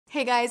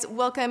Hey guys,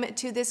 welcome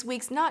to this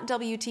week's not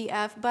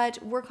WTF,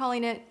 but we're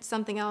calling it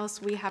something else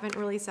we haven't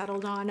really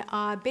settled on.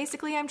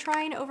 Basically, I'm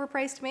trying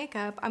overpriced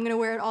makeup. I'm gonna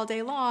wear it all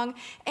day long,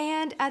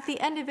 and at the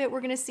end of it,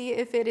 we're gonna see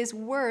if it is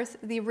worth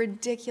the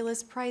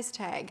ridiculous price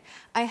tag.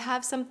 I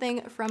have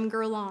something from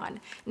Guerlain.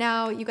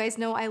 Now, you guys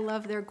know I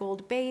love their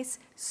gold base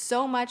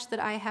so much that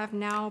I have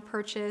now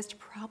purchased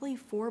probably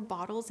 4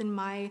 bottles in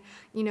my,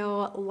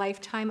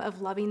 lifetime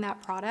of loving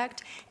that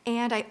product.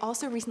 And I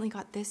also recently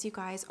got this, you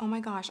guys. Oh my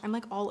gosh, I'm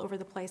like all over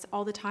the place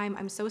all the time.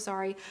 I'm so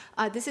sorry.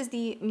 This is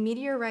the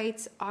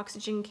Meteorites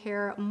Oxygen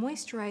Care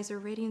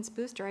Moisturizer Radiance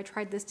Booster. I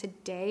tried this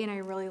today and I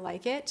really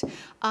like it.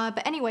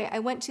 But anyway, I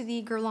went to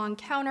the Guerlain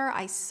counter.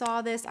 I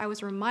saw this. I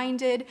was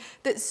reminded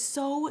that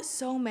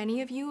so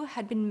many of you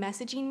had been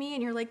messaging me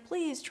and you're like,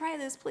 please try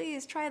this,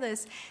 please try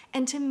this.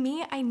 And to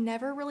me, I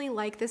never really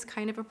like this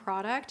kind of a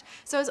product.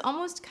 So I was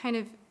almost kind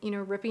of,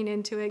 ripping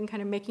into it and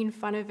kind of making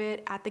fun of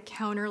it at the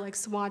counter, like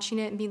swatching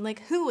it and being like,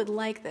 who would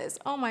like this?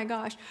 Oh my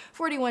gosh,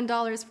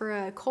 $41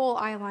 for a Kohl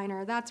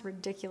eyeliner. That's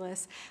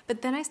ridiculous.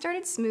 But then I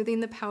started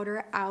smoothing the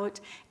powder out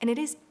and it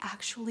is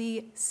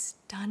actually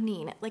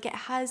stunning. Like it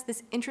has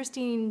this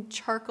interesting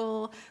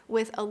charcoal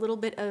with a little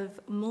bit of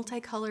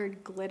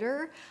multicolored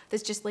glitter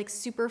that's just like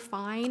super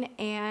fine.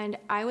 And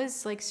I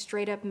was like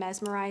straight up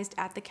mesmerized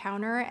at the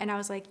counter and I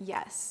was like,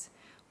 yes.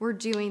 We're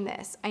doing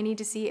this. I need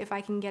to see if I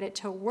can get it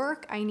to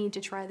work. I need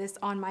to try this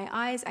on my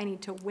eyes. I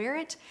need to wear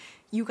it.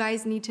 You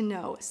guys need to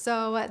know.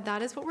 So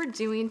that is what we're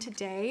doing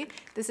today.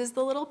 This is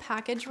the little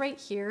package right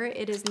here.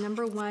 It is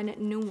 #1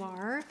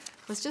 Noir.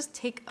 Let's just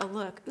take a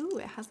look. Ooh,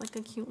 it has like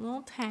a cute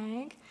little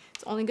tag.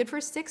 It's only good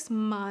for 6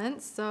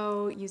 months,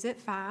 so use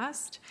it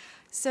fast.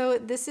 So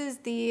this is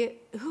the,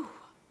 ooh,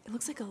 it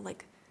looks like a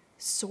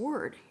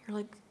sword.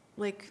 You're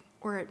like,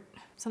 or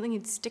something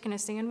you'd stick in a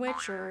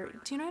sandwich, or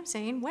do you know what I'm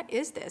saying? What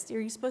is this? Are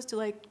you supposed to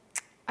I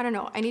don't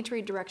know. I need to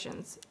read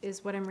directions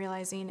is what I'm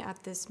realizing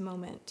at this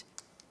moment.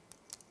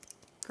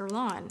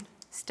 Guerlain,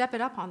 step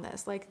it up on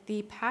this. Like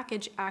the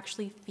package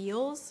actually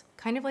feels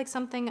kind of like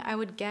something I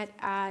would get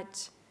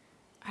at,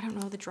 I don't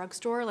know, the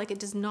drugstore. Like it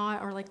does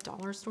not, or like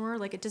dollar store,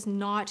 like it does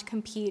not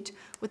compete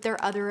with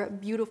their other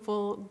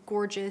beautiful,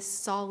 gorgeous,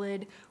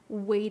 solid,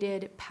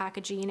 weighted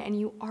packaging. And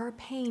you are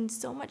paying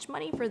so much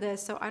money for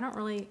this. So I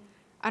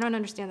don't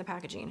understand the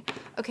packaging.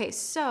 Okay,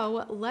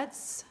 so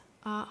let's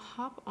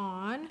hop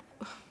on.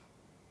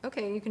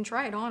 Okay, you can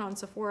try it on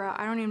Sephora.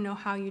 I don't even know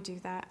how you do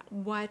that.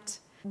 What?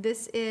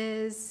 This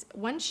is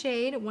one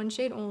shade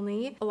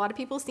only. A lot of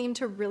people seem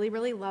to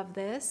really love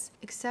this.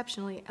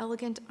 Exceptionally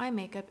elegant eye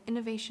makeup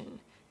innovation.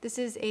 This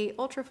is a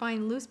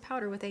ultrafine loose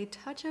powder with a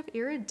touch of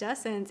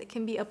iridescence. It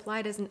can be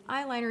applied as an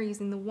eyeliner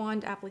using the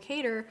wand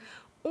applicator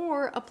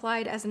or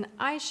applied as an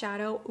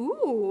eyeshadow.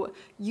 Ooh,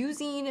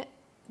 using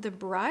the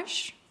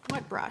brush.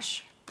 What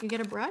brush? You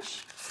get a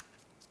brush?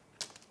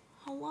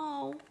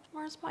 Hello,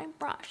 where's my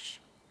brush?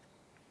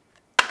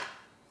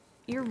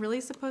 You're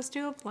really supposed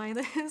to apply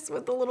this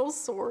with a little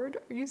sword?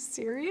 Are you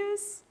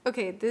serious?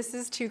 Okay, this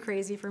is too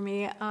crazy for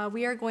me.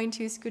 We are going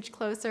to scooch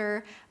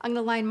closer. I'm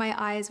gonna line my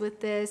eyes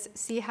with this,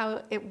 see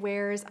how it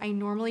wears. I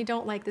normally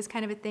don't like this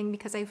kind of a thing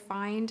because I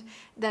find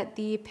that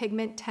the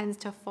pigment tends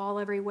to fall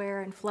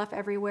everywhere and fluff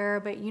everywhere,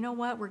 but you know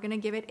what? We're gonna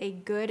give it a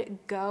good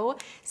go,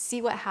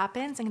 see what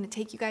happens. I'm gonna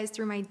take you guys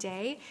through my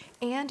day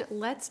and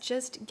let's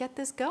just get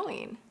this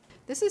going.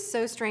 This is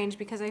so strange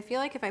because I feel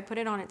like if I put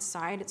it on its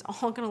side, it's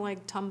all gonna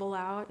tumble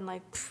out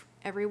and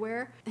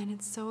everywhere. And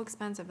it's so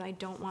expensive that I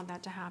don't want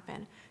that to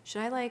happen.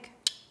 Should I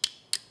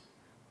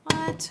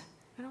what?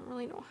 I don't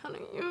really know how to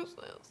use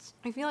this.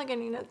 I feel like I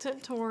need a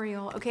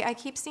tutorial. Okay, I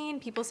keep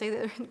seeing people say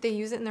that they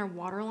use it in their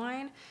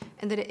waterline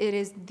and that it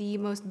is the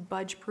most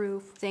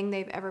budge-proof thing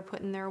they've ever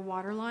put in their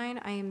waterline.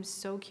 I am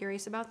so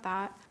curious about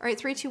that. All right,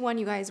 3, 2, 1,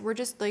 you guys. We're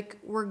just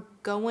we're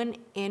going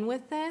in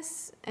with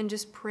this and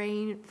just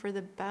praying for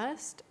the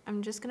best.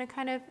 I'm just gonna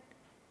kind of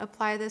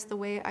apply this the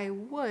way I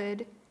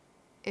would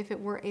if it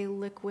were a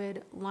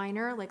liquid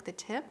liner, like the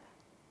tip.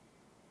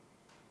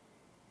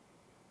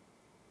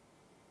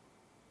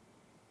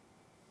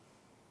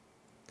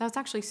 That was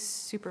actually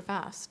super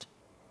fast.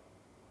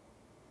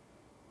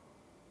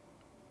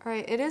 All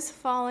right, it is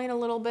falling a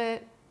little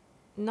bit,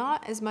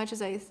 not as much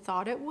as I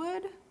thought it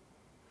would.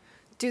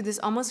 Dude, this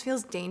almost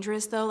feels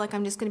dangerous though. Like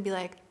I'm just gonna be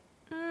and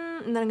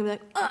then I'm gonna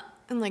be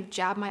and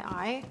jab my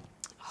eye.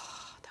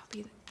 Oh, that would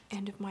be the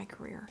end of my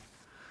career.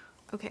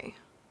 Okay,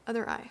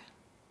 other eye.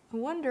 I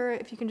wonder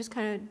if you can just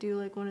kind of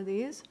do one of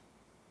these.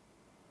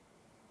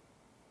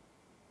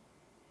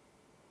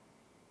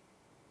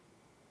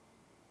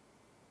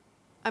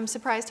 I'm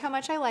surprised how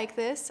much I like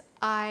this.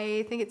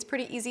 I think it's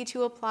pretty easy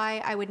to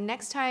apply. I would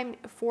next time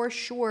for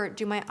sure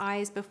do my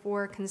eyes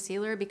before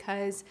concealer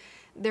because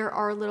there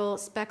are little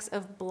specks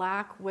of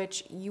black,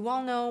 which you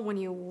all know when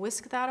you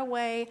whisk that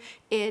away,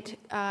 we're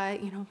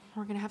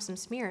gonna have some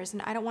smears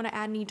and I don't wanna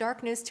add any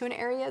darkness to an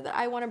area that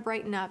I wanna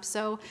brighten up.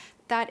 So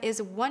that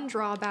is one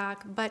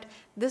drawback, but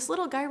this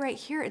little guy right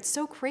here, it's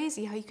so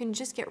crazy how you can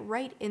just get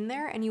right in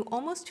there and you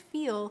almost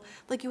feel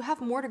like you have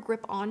more to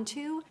grip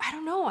onto. I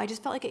don't know, I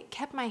just felt like it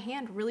kept my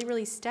hand really,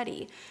 really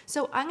steady.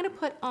 So I'm gonna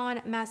put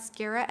on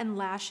mascara and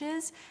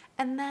lashes,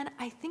 and then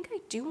I think I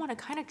do want to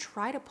kind of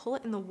try to pull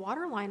it in the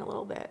waterline a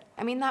little bit.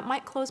 I mean, that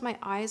might close my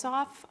eyes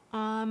off,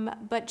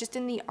 but just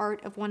in the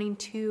art of wanting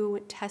to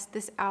test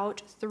this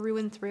out through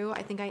and through,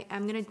 I think I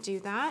am gonna do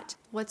that.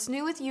 What's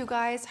new with you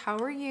guys? How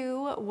are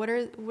you? What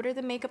are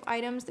the makeup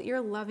items that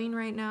you're loving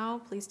right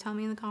now? Please tell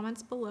me in the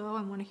comments below.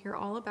 I want to hear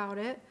all about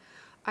it.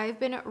 I've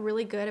been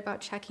really good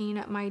about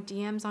checking my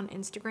DMs on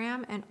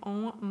Instagram, and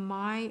oh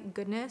my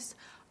goodness,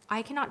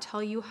 I cannot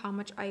tell you how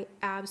much I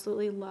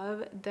absolutely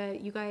love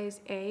that you guys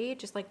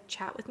just like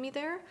chat with me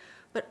there,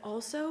 but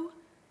also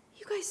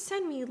you guys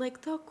send me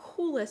like the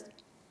coolest,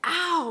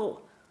 ow,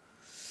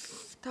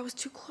 that was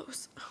too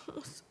close. I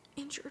almost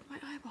injured my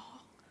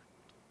eyeball.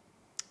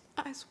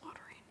 Eyes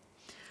watering.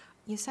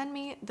 You send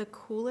me the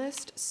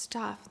coolest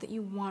stuff that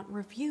you want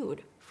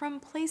reviewed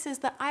from places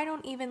that I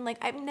don't even like,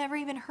 I've never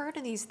even heard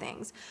of these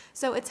things.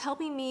 So it's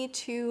helping me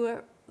to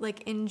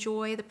like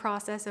enjoy the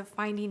process of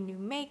finding new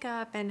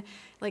makeup and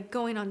like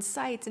going on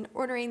sites and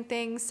ordering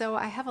things. So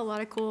I have a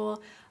lot of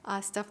cool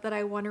stuff that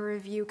I want to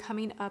review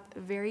coming up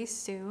very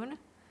soon.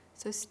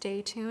 So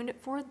stay tuned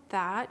for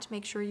that.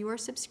 Make sure you are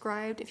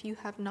subscribed if you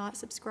have not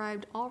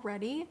subscribed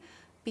already,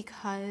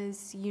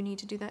 because you need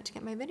to do that to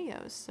get my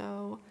videos.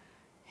 So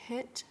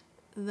hit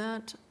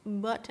that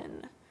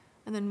button.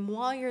 And then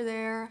while you're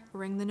there,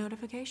 ring the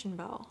notification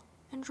bell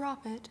and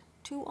drop it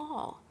to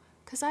all.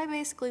 Because I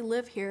basically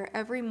live here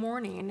every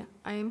morning.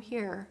 I am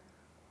here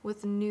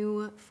with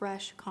new,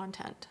 fresh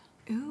content.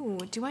 Ooh,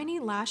 do I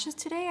need lashes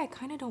today? I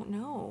kind of don't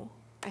know.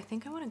 I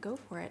think I want to go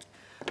for it.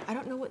 I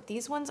don't know what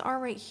these ones are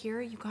right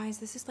here. You guys,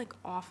 this is like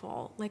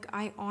awful. Like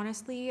I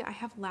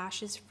have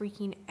lashes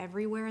freaking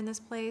everywhere in this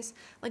place.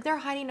 Like they're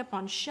hiding up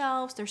on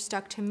shelves, they're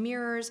stuck to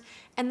mirrors,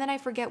 and then I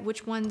forget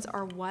which ones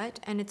are what,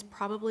 and it's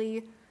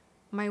probably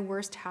my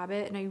worst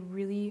habit, and I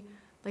really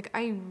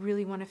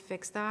want to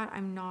fix that.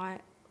 I'm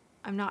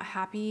not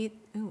happy.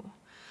 Ooh,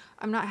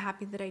 I'm not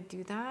happy that I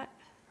do that.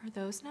 Are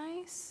those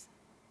nice?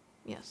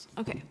 Yes,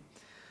 okay.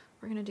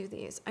 We're gonna do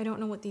these. I don't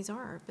know what these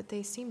are, but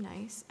they seem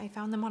nice. I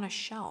found them on a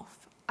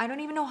shelf. I don't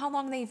even know how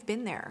long they've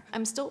been there.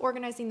 I'm still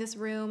organizing this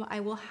room.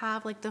 I will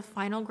have like the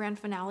final grand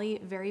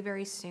finale very,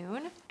 very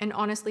soon. And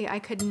honestly, I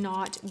could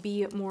not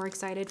be more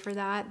excited for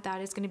that.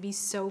 That is gonna be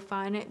so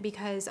fun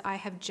because I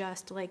have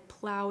just like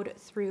plowed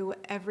through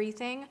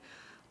everything.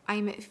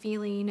 I'm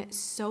feeling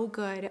so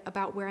good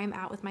about where I'm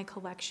at with my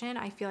collection.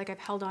 I feel like I've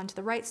held on to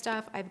the right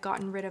stuff. I've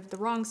gotten rid of the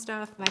wrong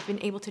stuff. I've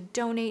been able to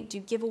donate, do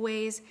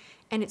giveaways,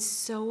 and it's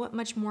so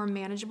much more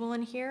manageable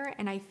in here.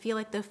 And I feel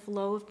like the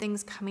flow of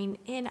things coming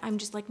in, I'm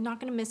just like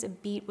not gonna miss a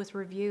beat with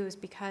reviews,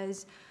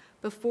 because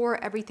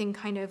before everything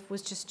kind of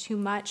was just too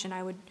much and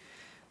I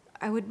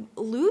would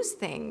lose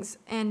things.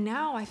 And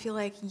now I feel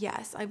like,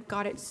 yes, I've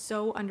got it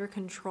so under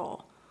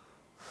control.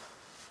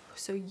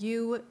 So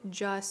you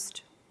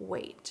just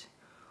wait.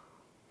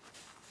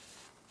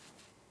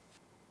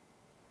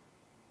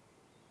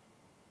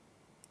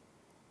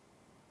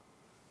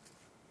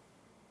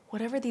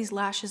 Whatever these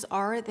lashes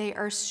are, they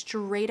are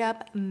straight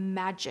up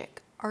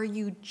magic. Are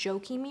you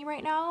joking me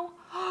right now?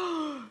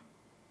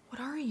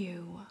 What are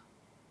you?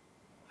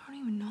 I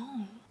don't even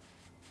know.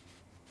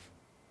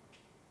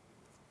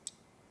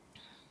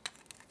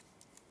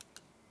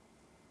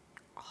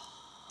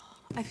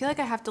 I feel like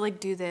I have to like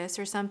do this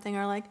or something,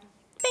 or like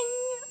bing,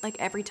 like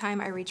every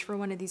time I reach for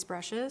one of these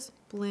brushes.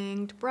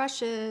 Blinged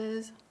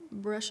brushes,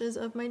 brushes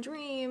of my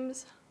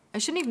dreams. I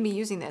shouldn't even be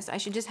using this. I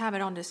should just have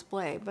it on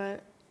display,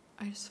 but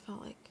I just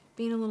felt like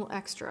being a little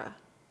extra.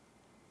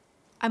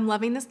 I'm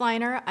loving this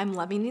liner. I'm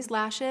loving these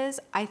lashes.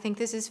 I think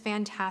this is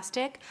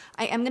fantastic.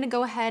 I am gonna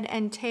go ahead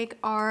and take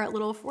our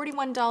little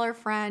 $41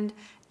 friend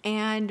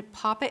and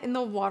pop it in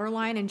the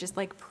waterline and just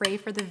like pray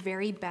for the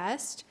very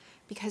best,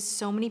 because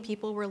so many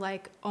people were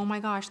like, oh my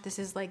gosh, this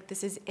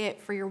is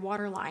it for your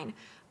waterline.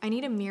 I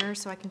need a mirror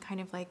so I can kind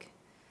of like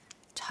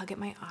tug at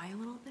my eye a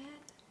little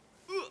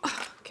bit.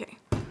 Okay.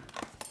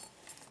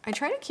 I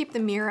try to keep the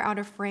mirror out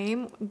of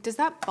frame. Does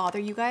that bother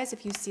you guys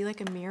if you see like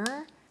a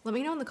mirror? Let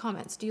me know in the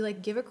comments. Do you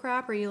like give a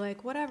crap, or are you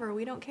like, whatever,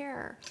 we don't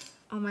care?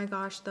 Oh my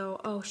gosh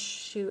though, oh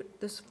shoot.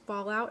 This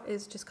fallout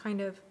is just kind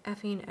of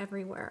effing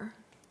everywhere.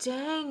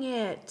 Dang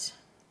it.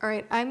 All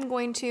right, I'm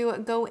going to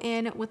go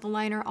in with the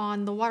liner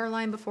on the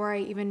waterline before I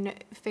even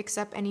fix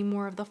up any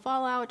more of the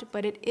fallout,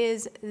 but it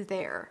is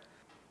there.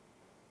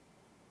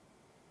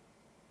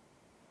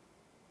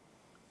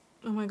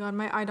 Oh my God,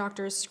 my eye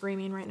doctor is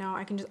screaming right now.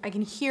 I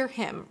can hear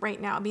him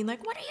right now being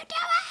like, what are you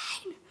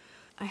doing?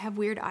 I have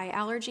weird eye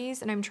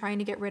allergies, and I'm trying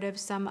to get rid of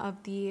some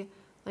of the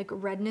like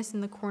redness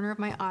in the corner of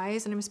my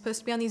eyes, and I'm supposed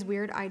to be on these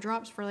weird eye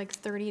drops for like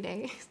 30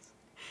 days.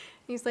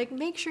 He's like,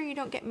 make sure you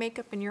don't get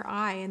makeup in your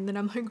eye. And then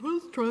I'm like,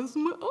 let's try this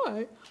in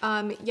my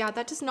eye. Yeah,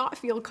 that does not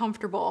feel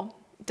comfortable.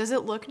 Does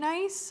it look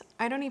nice?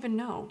 I don't even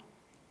know.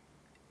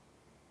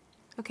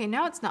 Okay,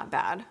 now it's not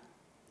bad.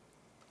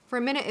 For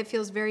a minute, it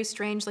feels very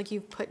strange, like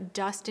you've put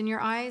dust in your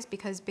eyes,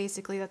 because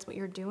basically that's what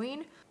you're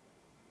doing.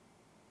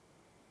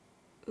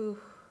 Ooh,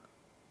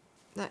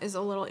 that is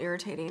a little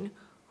irritating.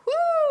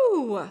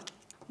 Woo!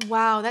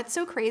 Wow, that's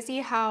so crazy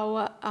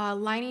how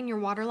lining your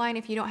waterline,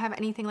 if you don't have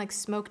anything like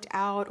smoked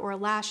out or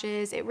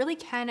lashes, it really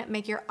can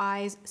make your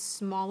eyes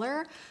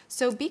smaller.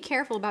 So be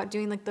careful about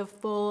doing like the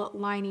full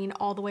lining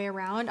all the way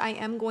around. I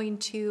am going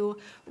to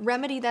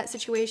remedy that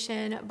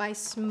situation by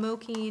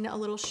smoking a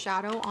little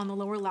shadow on the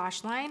lower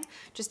lash line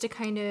just to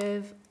kind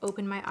of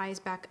open my eyes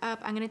back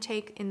up. I'm gonna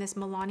take in this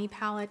Milani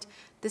palette,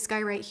 this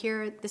guy right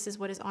here, this is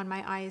what is on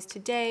my eyes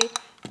today.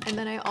 And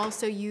then I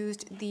also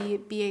used the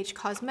BH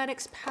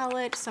Cosmetics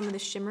palette, some of the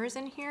shimmers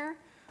in here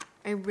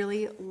I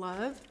really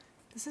love.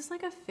 This is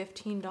like a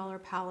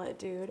 $15 palette,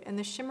 dude, and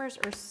the shimmers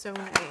are so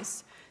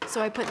nice.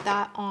 So I put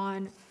that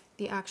on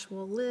the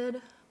actual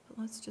lid, but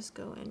let's just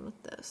go in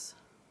with this.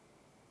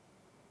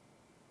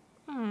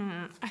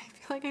 I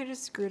feel like I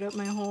just screwed up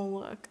my whole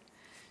look.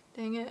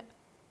 Dang it.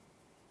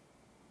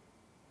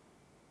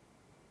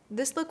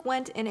 This look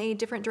went in a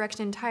different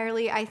direction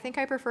entirely. I think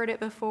I preferred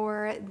it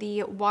before,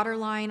 the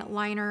waterline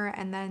liner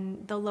and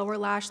then the lower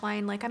lash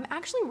line. Like, I'm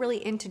actually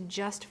really into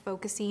just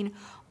focusing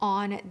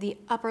on the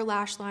upper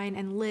lash line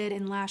and lid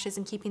and lashes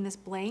and keeping this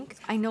blank.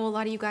 I know a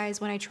lot of you guys,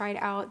 when I tried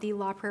out the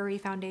La Prairie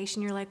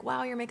foundation, you're like,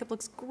 wow, your makeup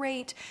looks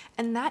great.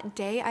 And that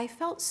day I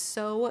felt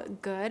so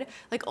good.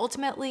 Like,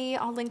 ultimately,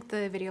 I'll link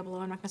the video below.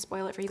 I'm not gonna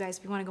spoil it for you guys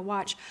if you wanna go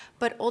watch.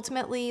 But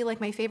ultimately, like,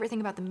 my favorite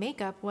thing about the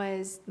makeup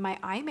was my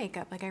eye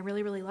makeup. Like, I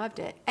really, really loved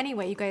it.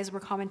 Anyway, you guys were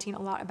commenting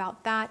a lot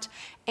about that.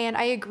 And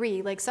I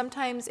agree, like,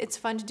 sometimes it's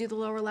fun to do the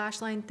lower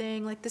lash line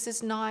thing. Like, this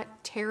is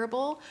not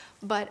terrible,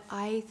 but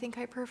I think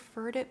I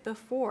preferred it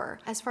before.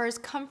 As far as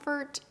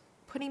comfort,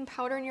 putting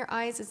powder in your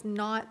eyes is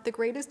not the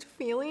greatest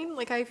feeling.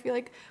 Like, I feel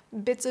like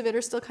bits of it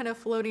are still kind of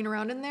floating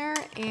around in there,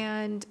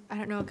 and I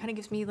don't know, it kind of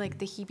gives me like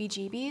the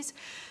heebie-jeebies.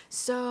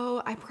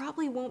 So I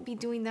probably won't be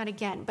doing that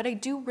again, but I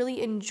do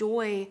really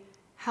enjoy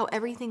how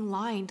everything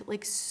lined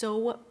like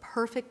so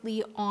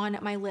perfectly on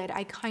my lid.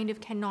 I kind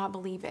of cannot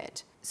believe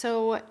it.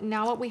 So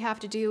now what we have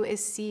to do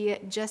is see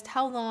just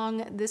how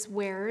long this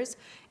wears,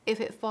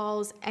 if it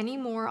falls any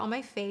more on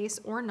my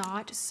face or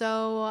not.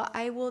 So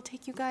I will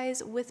take you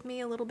guys with me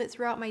a little bit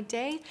throughout my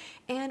day,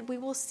 and we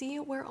will see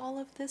where all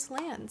of this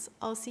lands.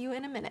 I'll see you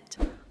in a minute.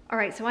 All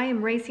right, so I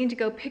am racing to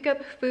go pick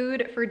up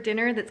food for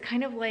dinner that's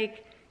kind of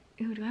like,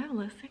 ooh, do I have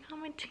lipstick on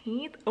my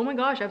teeth? Oh my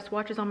gosh, I have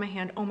swatches on my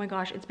hand. Oh my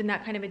gosh, it's been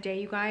that kind of a day,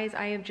 you guys.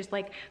 I have just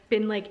like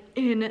been like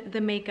in the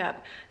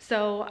makeup.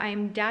 So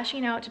I'm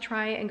dashing out to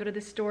try and go to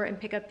the store and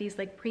pick up these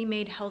like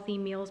pre-made healthy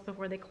meals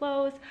before they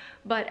close,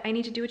 but I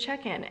need to do a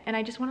check-in. And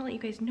I just wanna let you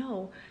guys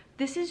know,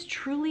 this is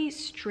truly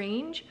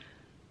strange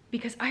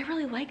because I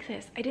really like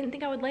this. I didn't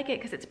think I would like it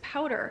because it's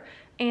powder,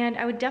 and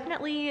I would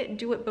definitely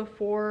do it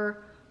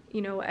before,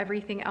 you know,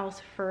 everything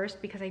else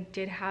first, because I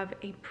did have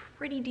a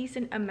pretty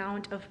decent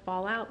amount of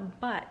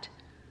fallout. But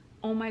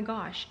oh my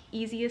gosh,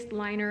 easiest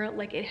liner.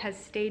 Like, it has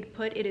stayed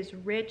put. It is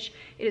rich.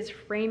 It is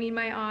framing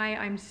my eye.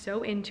 I'm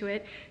so into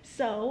it.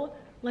 So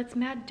let's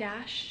mad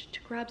dash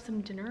to grab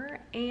some dinner,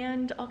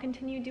 and I'll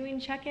continue doing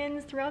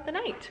check-ins throughout the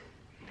night.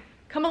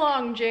 Come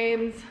along,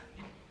 James.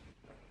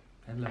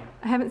 Hello.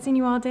 I haven't seen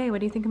you all day. What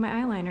do you think of my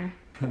eyeliner?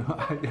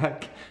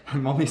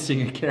 I'm only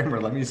seeing a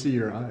camera. Let me see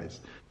your eyes.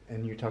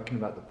 And you're talking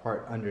about the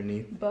part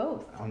underneath?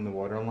 Both. On the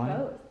waterline?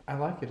 Both. I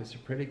like it. It's a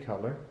pretty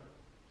color.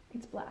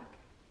 It's black.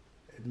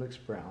 It looks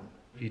brown.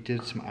 You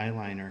did some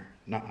eyeliner,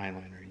 not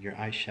eyeliner, your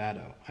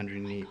eyeshadow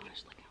underneath. Oh my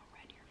gosh, look how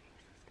red your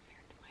face is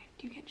compared to mine.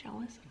 Do you get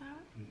jealous of that?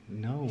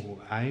 No,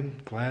 I'm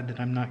glad that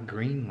I'm not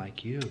green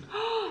like you.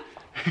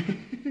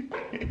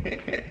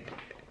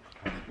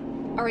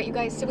 All right, you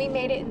guys, so we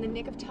made it in the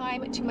nick of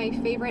time to my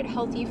favorite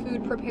healthy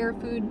food, prepare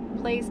food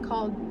place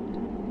called,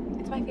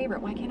 it's my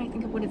favorite, why can't I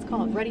think of what it's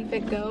called? Ready,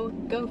 Fit, Go,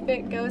 Go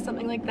Fit, Go,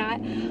 something like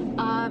that.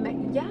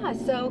 Yeah,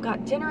 so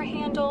got dinner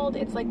handled.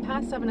 It's like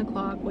past 7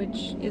 o'clock,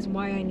 which is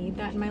why I need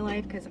that in my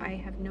life, because I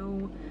have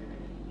no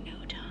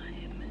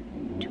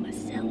time to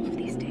myself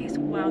these days.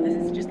 Wow, this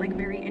is just like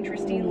very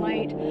interesting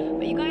light.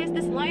 But you guys,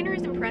 this liner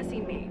is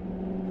impressing me.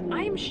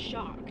 I am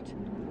shocked.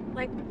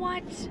 Like,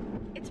 what?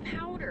 It's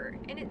powder,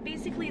 and it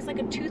basically is like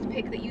a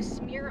toothpick that you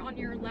smear on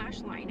your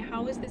lash line.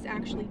 How is this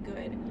actually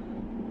good?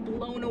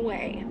 Blown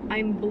away.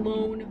 I'm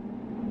blown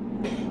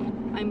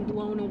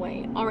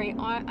away. All right,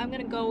 I'm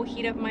gonna go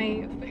heat up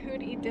my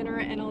food, eat dinner,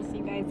 and I'll see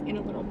you guys in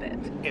a little bit.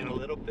 In a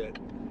little bit.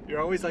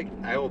 You're always like,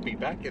 I will be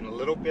back in a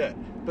little bit.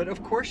 But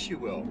of course you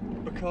will,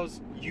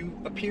 because you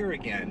appear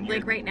again.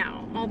 Like right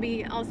now.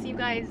 I'll see you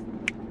guys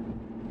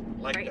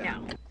like right that.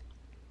 now.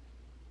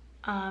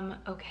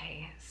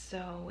 Okay,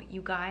 so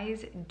you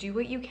guys, do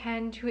what you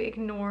can to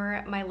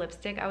ignore my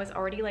lipstick. I was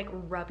already like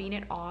rubbing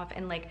it off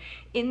and like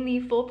in the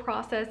full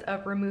process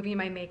of removing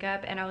my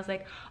makeup, and I was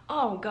like,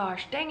 oh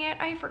gosh, dang it,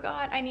 I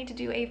forgot I need to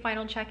do a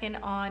final check-in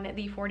on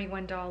the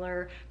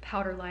 $41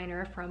 powder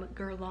liner from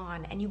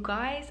Guerlain. And you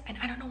guys, and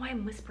I don't know why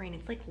I'm whispering,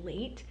 it's like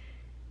late.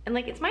 And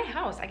like, it's my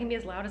house, I can be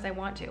as loud as I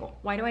want to.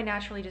 Why do I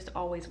naturally just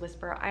always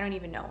whisper? I don't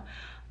even know.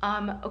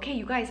 Okay,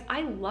 you guys,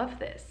 I love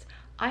this.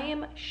 I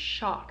am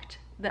shocked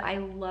that I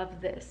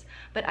love this,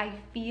 but I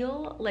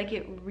feel like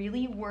it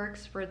really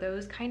works for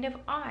those kind of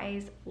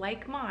eyes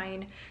like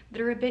mine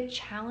that are a bit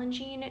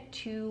challenging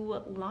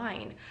to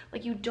line.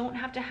 Like, you don't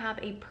have to have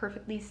a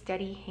perfectly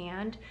steady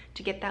hand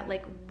to get that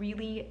like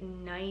really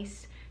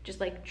nice just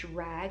like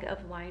drag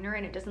of liner,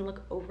 and it doesn't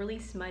look overly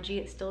smudgy.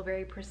 It's still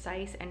very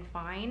precise and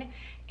fine.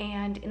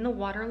 And in the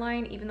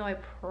waterline, even though I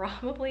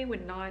probably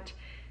would not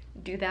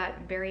do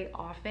that very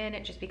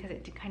often just because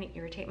it did kind of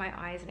irritate my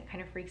eyes and it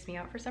kind of freaks me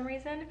out for some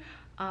reason.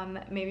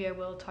 Maybe I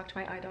will talk to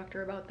my eye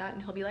doctor about that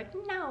and he'll be like,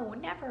 no,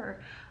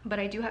 never. But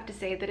I do have to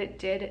say that it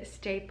did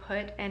stay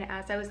put, and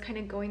as I was kind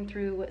of going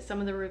through some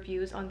of the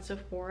reviews on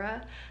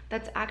Sephora,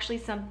 that's actually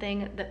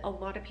something that a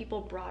lot of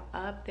people brought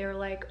up. They're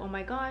like, oh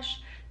my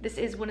gosh, this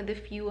is one of the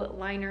few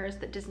liners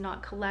that does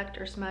not collect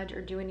or smudge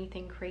or do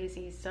anything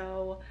crazy.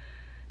 So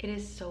it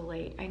is so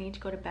late, I need to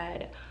go to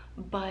bed,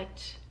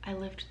 but I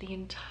lived the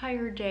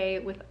entire day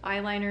with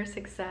eyeliner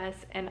success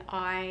and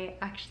I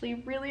actually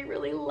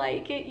really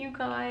like it, you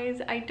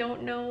guys. I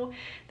don't know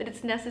that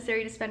it's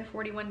necessary to spend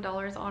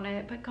 $41 on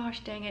it, but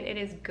gosh dang it, it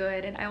is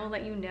good, and I will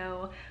let you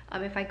know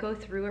if I go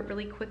through it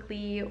really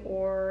quickly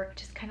or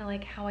just kind of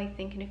like how I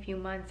think in a few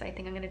months. I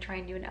think I'm going to try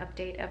and do an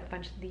update of a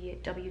bunch of the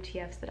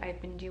WTFs that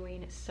I've been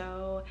doing.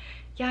 So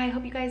yeah, I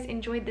hope you guys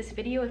enjoyed this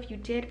video. If you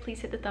did,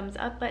 please hit the thumbs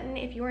up button.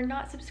 If you are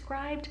not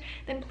subscribed,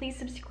 then please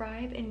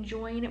subscribe and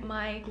join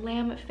my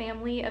glam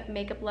family of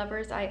makeup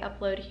lovers. I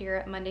upload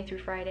here Monday through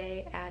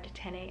Friday at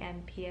 10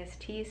 a.m.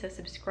 PST, so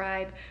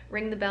subscribe,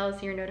 ring the bell so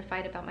you're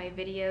notified about my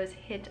videos,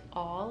 hit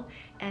all,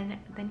 and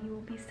then you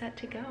will be set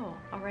to go.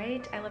 All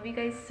right, I love you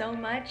guys so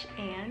much,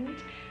 and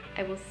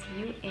I will see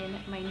you in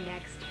my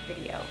next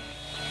video.